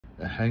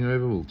A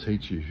hangover will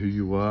teach you who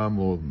you are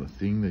more than the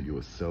thing that you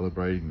were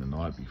celebrating the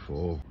night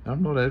before.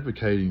 I'm not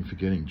advocating for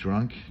getting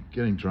drunk.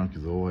 Getting drunk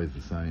is always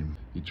the same.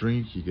 You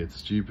drink, you get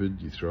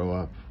stupid, you throw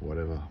up,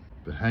 whatever.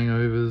 But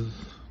hangovers,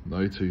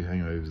 no two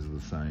hangovers are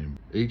the same.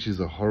 Each is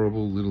a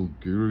horrible little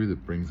guru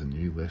that brings a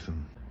new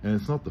lesson. And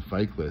it's not the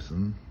fake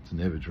lesson to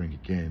never drink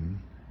again.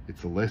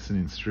 It's a lesson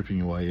in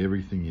stripping away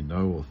everything you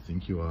know or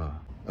think you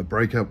are. A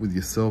breakup with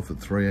yourself at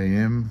 3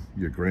 AM,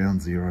 you're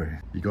ground zero.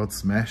 You got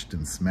smashed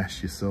and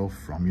smashed yourself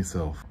from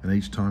yourself. And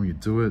each time you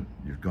do it,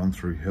 you've gone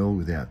through hell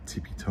without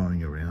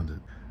tippy-toeing around it.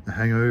 A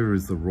hangover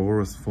is the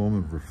rawest form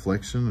of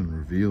reflection and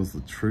reveals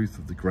the truth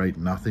of the great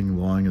nothing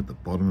lying at the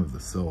bottom of the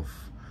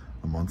self,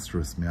 a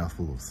monstrous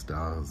mouthful of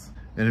stars.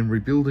 And in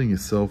rebuilding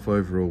yourself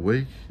over a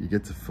week, you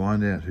get to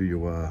find out who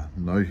you are,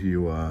 know who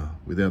you are,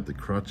 without the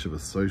crutch of a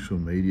social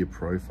media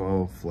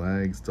profile,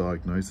 flags,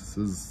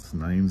 diagnoses,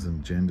 names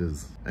and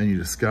genders. And you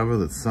discover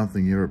that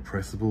something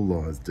irrepressible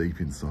lies deep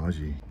inside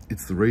you.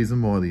 It's the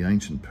reason why the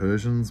ancient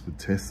Persians would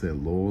test their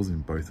laws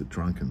in both a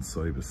drunk and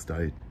sober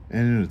state.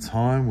 And in a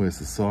time where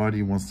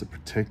society wants to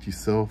protect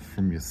yourself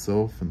from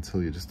yourself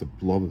until you're just a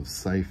blob of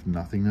safe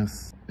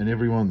nothingness, and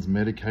everyone's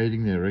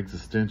medicating their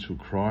existential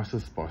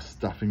crisis by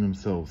stuffing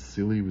themselves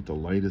silly with the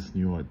latest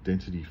new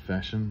identity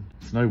fashion,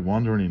 it's no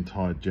wonder an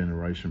entire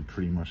generation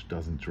pretty much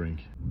doesn't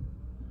drink.